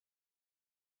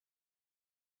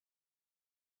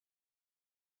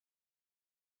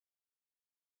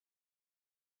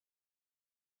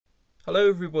Hello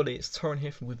everybody, it's Torrin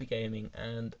here from WoopaGaming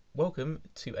and welcome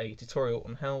to a tutorial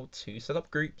on how to set up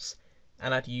groups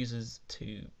and add users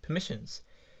to permissions.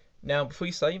 Now before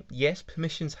you say, yes,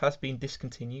 permissions has been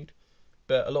discontinued,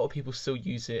 but a lot of people still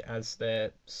use it as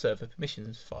their server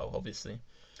permissions file, obviously.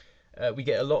 We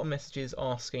get a lot of messages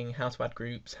asking how to add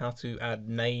groups, how to add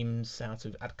names, how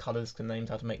to add colours to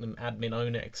names, how to make them admin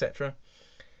owner, etc.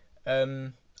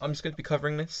 I'm just going to be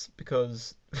covering this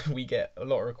because we get a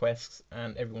lot of requests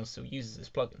and everyone still uses this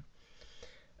plugin.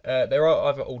 There are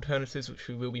other alternatives which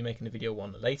we will be making a video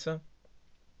on later.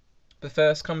 But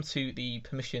first, come to the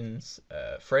permissions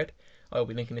thread. I will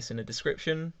be linking this in the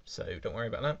description, so don't worry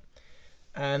about that.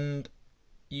 And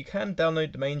you can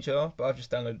download the main jar, but I've just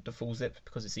downloaded the full zip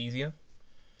because it's easier.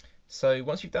 So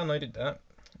once you've downloaded that,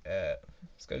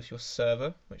 let's go to your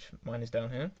server, which mine is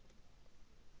down here.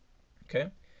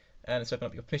 Okay, and let's open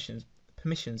up your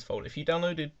permissions folder. If you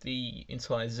downloaded the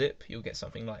entire zip, you'll get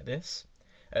something like this.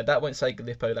 That won't say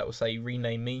Galippo, that will say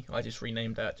rename me. I just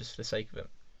renamed that just for the sake of it.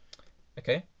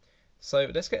 Okay, so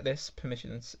let's get this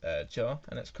permissions jar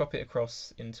and let's copy it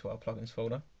across into our plugins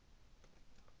folder.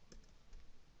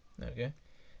 There we go.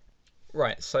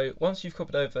 Right, so once you've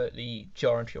copied over the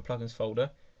jar into your plugins folder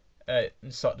and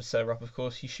start the server up, of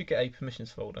course, you should get a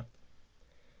permissions folder.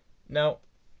 Now,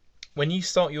 when you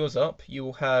start yours up, you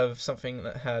will have something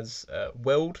that has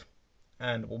world,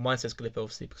 and well, mine says Galippo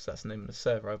obviously because that's the name of the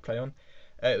server I play on.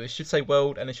 It should say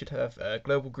world, and it should have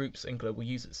global groups and global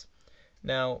users.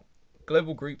 Now,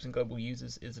 global groups and global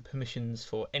users is the permissions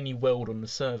for any world on the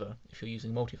server if you're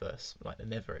using multiverse, like the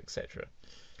Nether, etc.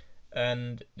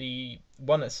 And the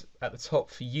one that's at the top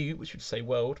for you, which would say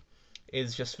world,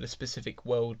 is just for the specific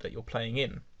world that you're playing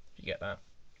in. If you get that.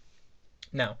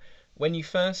 Now, when you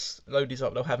first load these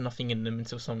up, they'll have nothing in them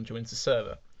until someone joins the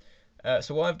server.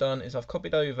 So what I've done is I've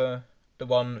copied over the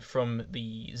one from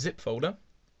the zip folder,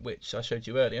 which I showed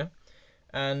you earlier,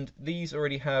 and these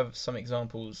already have some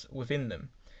examples within them.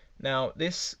 Now,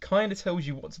 this kind of tells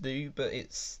you what to do, but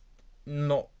it's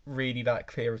not really that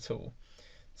clear at all.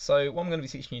 So what I'm going to be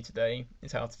teaching you today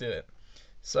is how to do it.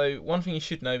 So one thing you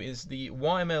should know is the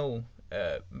YML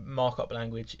markup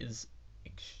language is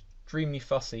extremely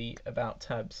fussy about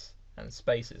tabs and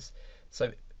spaces.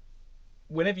 So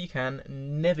whenever you can,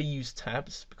 never use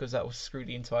tabs because that will screw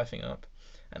the entire thing up.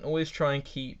 And always try and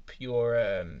keep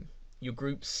your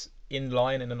groups in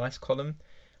line in a nice column,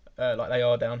 like they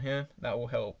are down here. That will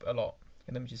help a lot.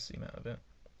 Okay, let me just zoom out a bit.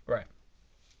 Right.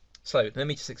 So let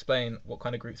me just explain what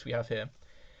kind of groups we have here.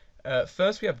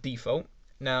 First, we have default.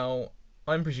 Now,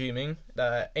 I'm presuming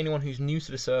that anyone who's new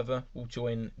to the server will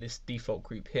join this default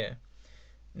group here.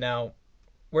 Now,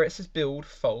 where it says build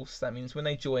false, that means when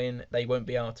they join, they won't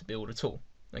be able to build at all,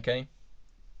 okay?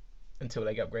 Until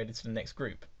they get upgraded to the next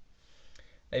group.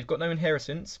 They've got no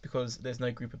inheritance because there's no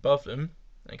group above them,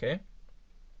 okay?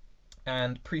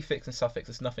 And prefix and suffix,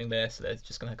 there's nothing there, so they're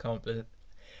just going to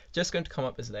come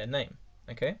up as their name,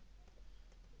 okay?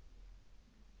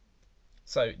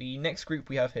 So the next group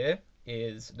we have here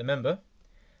is the member,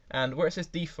 and where it says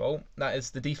default, that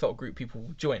is the default group people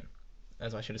will join,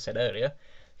 as I should have said earlier.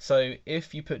 So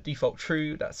if you put default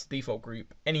true, that's the default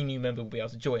group, any new member will be able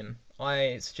to join.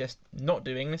 I suggest not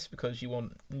doing this because you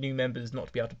want new members not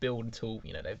to be able to build until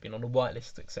they've been on a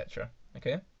whitelist, etc.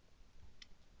 Okay.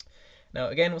 Now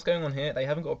again, what's going on here? They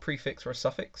haven't got a prefix or a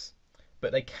suffix,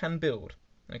 but they can build.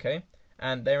 Okay,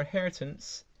 and their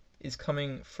inheritance is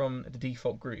coming from the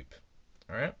default group.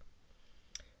 All right.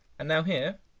 And now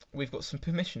here we've got some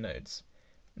permission nodes.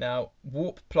 Now,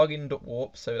 warp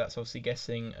plugin.warp, so that's obviously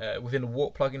guessing within a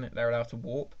warp plugin they're allowed to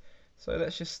warp. So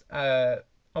let's just, I'll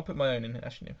put my own in,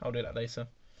 actually, I'll do that later.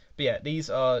 But yeah, these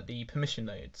are the permission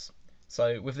nodes.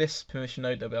 So with this permission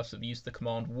node, they'll be able to use the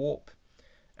command warp,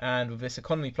 and with this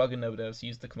economy plugin, they'll be able to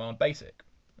use the command basic,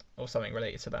 or something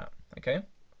related to that, okay?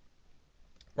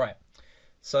 Right,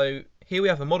 so here we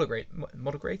have a moderator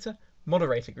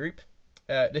group.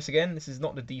 This is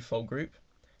not the default group.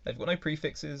 They've got no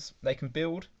prefixes, they can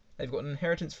build, they've got an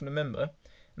inheritance from the member.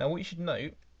 Now what you should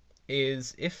note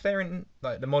is if they're in,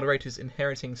 like the moderator's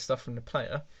inheriting stuff from the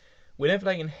player, whenever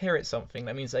they inherit something,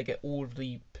 that means they get all of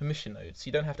the permission nodes, so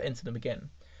you don't have to enter them again.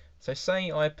 So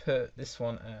say I put this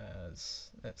one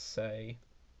as, let's say,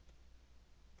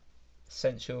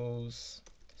 essentials,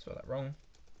 spell that wrong,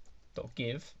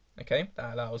 .give, okay,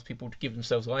 that allows people to give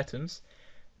themselves items.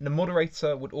 The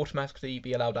moderator would automatically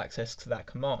be allowed access to that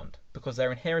command because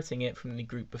they're inheriting it from the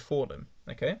group before them,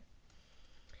 okay?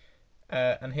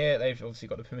 And here they've obviously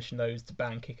got the permission nodes to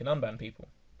ban, kick, and unban people.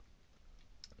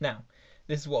 Now,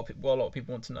 this is what a lot of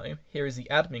people want to know. Here is the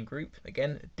admin group.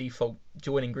 Again, default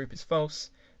joining group is false.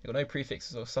 They've got no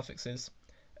prefixes or suffixes.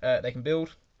 They can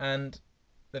build, and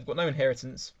they've got no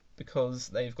inheritance because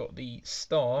they've got the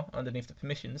star underneath the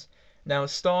permissions. Now a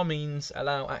star means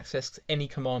allow access to any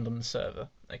command on the server,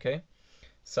 okay?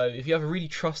 So if you have a really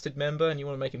trusted member and you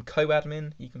want to make him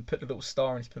co-admin, you can put the little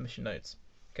star in his permission nodes,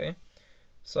 okay?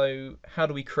 So how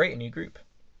do we create a new group?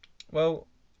 Well,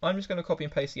 I'm just going to copy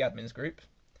and paste the admins group.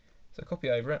 So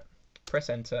copy over it, press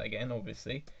enter again,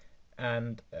 obviously,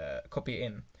 and copy it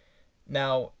in.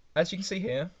 Now, as you can see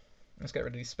here, let's get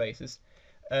rid of these spaces.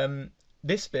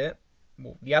 This bit,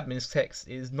 well, the admin's text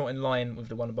is not in line with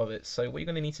the one above it. So what you're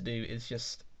going to need to do is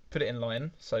just put it in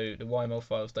line so the YML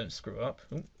files don't screw up.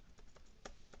 Ooh.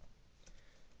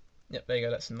 Yep, there you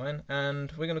go, that's in line.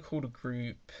 And we're going to call the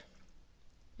group,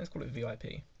 let's call it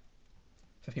VIP,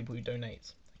 for people who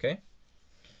donate, okay?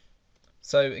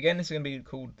 So again, this is going to be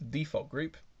called the default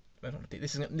group.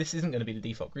 This isn't going to be the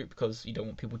default group because you don't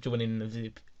want people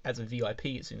joining as a VIP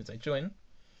as soon as they join.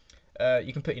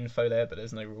 You can put info there, but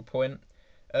there's no real point.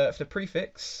 For the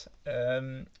prefix,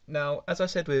 now as I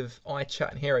said with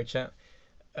iChat and HeroChat,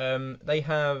 they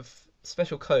have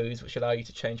special codes which allow you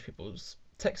to change people's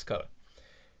text color.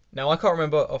 Now I can't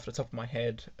remember off the top of my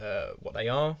head what they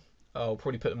are. I'll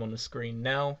probably put them on the screen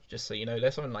now, just so you know.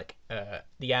 There's something like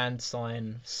the and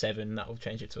sign 7, that will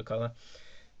change it to a colour.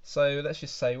 So let's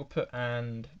just say we'll put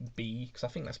and B, because I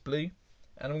think that's blue,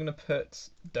 and I'm going to put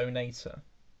donator.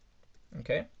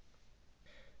 Okay.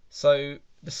 So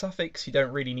the suffix you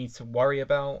don't really need to worry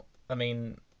about. I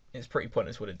mean, it's pretty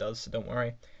pointless what it does, so don't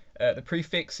worry. The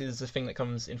prefix is the thing that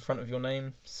comes in front of your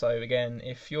name. So again,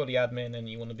 if you're the admin and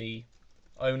you want to be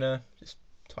owner, just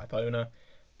type owner.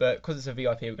 But because it's a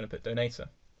VIP, we're going to put donator.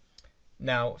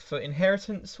 Now, for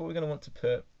inheritance, what we're going to want to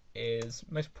put is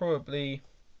most probably,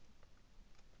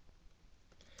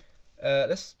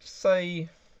 let's say,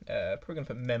 probably going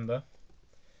to put member.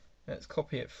 Let's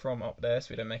copy it from up there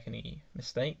so we don't make any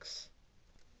mistakes.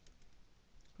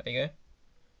 There you go.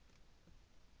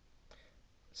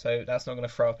 So that's not going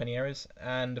to throw up any errors.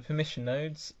 And the permission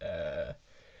nodes,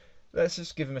 let's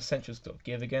just give them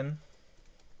essentials.give again.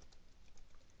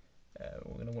 What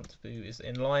we're going to want to do is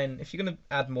inline. If you're going to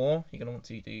add more, you're going to want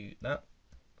to do that.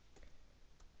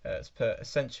 Let's put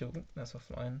essential, that's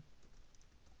offline.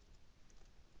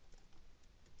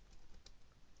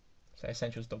 So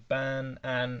essentials.ban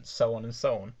and so on and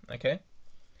so on. Okay.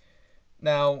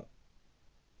 Now,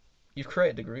 you've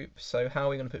created the group, so how are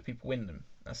we going to put people in them?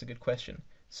 That's a good question.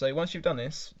 So once you've done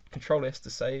this, Control S to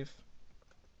save.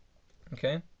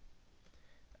 Okay.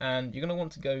 And you're going to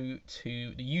want to go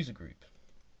to the user group.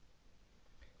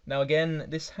 Now again,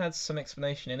 this has some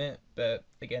explanation in it, but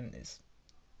again, it's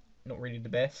not really the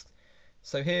best.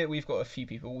 So here we've got a few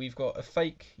people. We've got a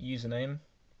fake username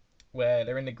where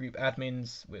they're in the group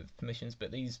admins with permissions,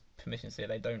 but these permissions here,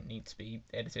 they don't need to be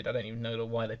edited. I don't even know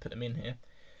why they put them in here.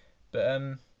 But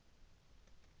and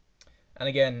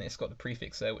again, it's got the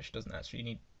prefix there, which doesn't actually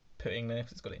need putting there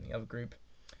because it's got it in the other group.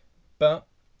 But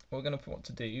what we're going to want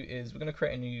to do is we're going to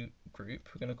create a new group.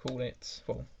 We're going to call it,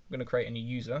 well, we're going to create a new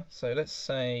user. So let's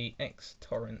say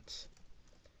xtorrent.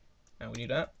 Now we do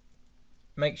that.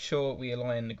 Make sure we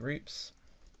align the groups.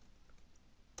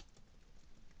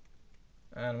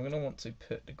 And we're going to want to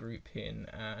put the group in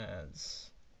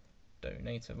as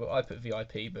donator. Well, I put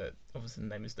VIP, but obviously the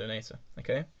name is donator.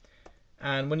 Okay.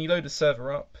 And when you load the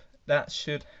server up, that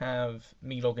should have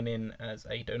me logging in as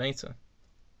a donator.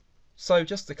 So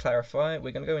just to clarify,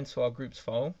 we're going to go into our groups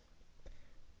file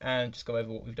and just go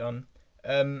over what we've done.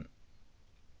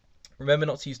 Remember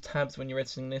not to use tabs when you're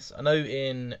editing this. I know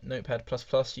in Notepad++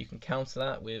 you can counter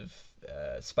that with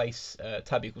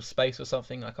tab equals space or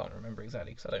something. I can't remember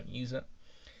exactly because I don't use it.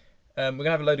 We're going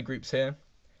to have a load of groups here.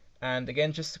 And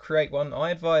again, just to create one,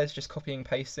 I advise just copying and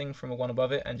pasting from the one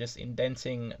above it and just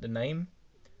indenting the name,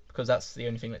 because that's the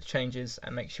only thing that changes,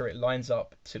 and make sure it lines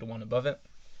up to the one above it,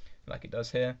 like it does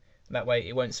here. That way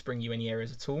it won't spring you any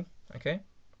errors at all. Okay.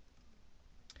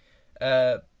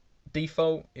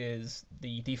 Default is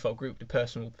the default group the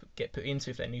person will get put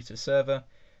into if they're new to the server.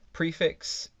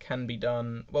 Prefix can be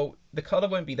done, well, the color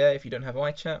won't be there if you don't have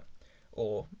iChat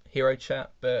or HeroChat,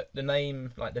 but the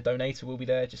name, like the donator, will be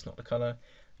there, just not the color.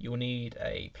 You'll need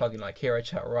a plugin like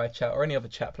HeroChat or iChat or any other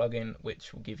chat plugin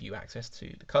which will give you access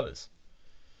to the colors.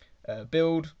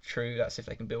 Build, true, that's if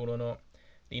they can build or not.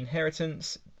 The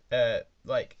inheritance,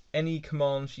 like any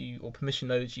commands or permission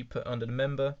nodes you put under the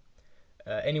member,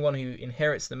 anyone who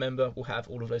inherits the member will have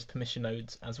all of those permission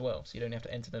nodes as well, so you don't have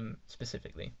to enter them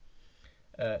specifically.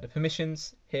 The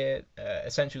permissions here,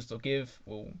 essentials.give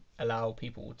will allow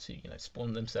people to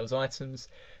spawn themselves items.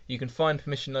 You can find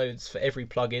permission nodes for every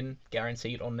plugin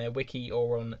guaranteed on their wiki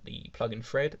or on the plugin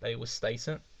thread. They will state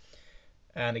it.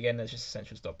 And again, there's just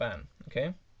essentials.ban.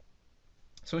 Okay.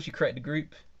 So once you create the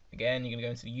group, again, you're going to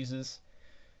go into the users,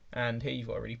 and here you've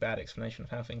got a really bad explanation of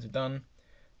how things are done.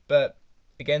 But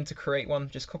again, to create one,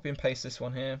 just copy and paste this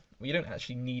one here. Well, you don't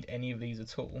actually need any of these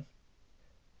at all,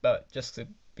 but just to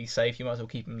be safe, you might as well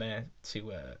keep them there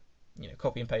to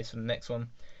copy and paste for the next one.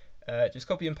 Just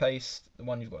copy and paste the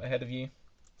one you've got ahead of you,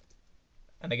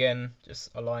 and again, just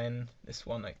align this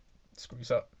one that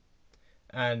screws up.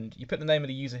 And you put the name of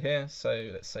the user here, so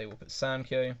let's say we'll put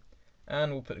Samkyo,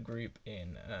 and we'll put the group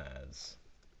in as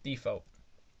default.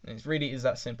 And it really is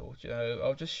that simple.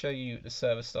 I'll just show you the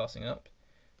server starting up.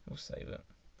 We'll save it.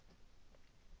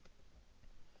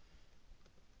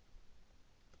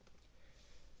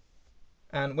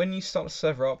 And when you start the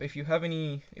server up, if you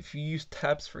use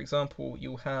tabs, for example,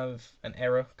 you'll have an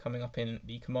error coming up in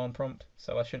the command prompt.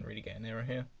 So I shouldn't really get an error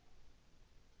here.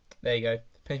 There you go.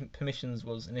 Permissions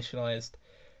was initialized.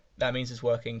 That means it's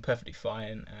working perfectly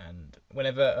fine. And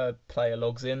whenever a player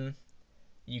logs in,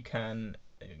 you can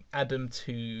add them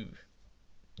to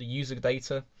the user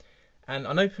data. And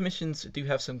I know permissions do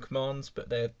have some commands, but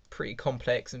they're pretty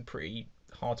complex and pretty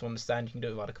hard to understand. You can do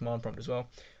it via the command prompt as well.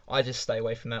 I just stay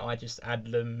away from that. I just add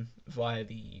them via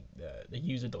the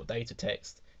user.data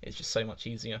text. It's just so much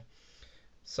easier.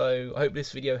 So I hope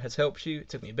this video has helped you. It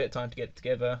took me a bit of time to get it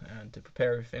together and to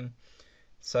prepare everything.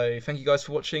 So thank you guys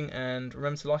for watching, and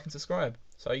remember to like and subscribe.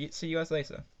 So see you guys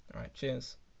later. Alright,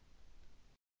 cheers.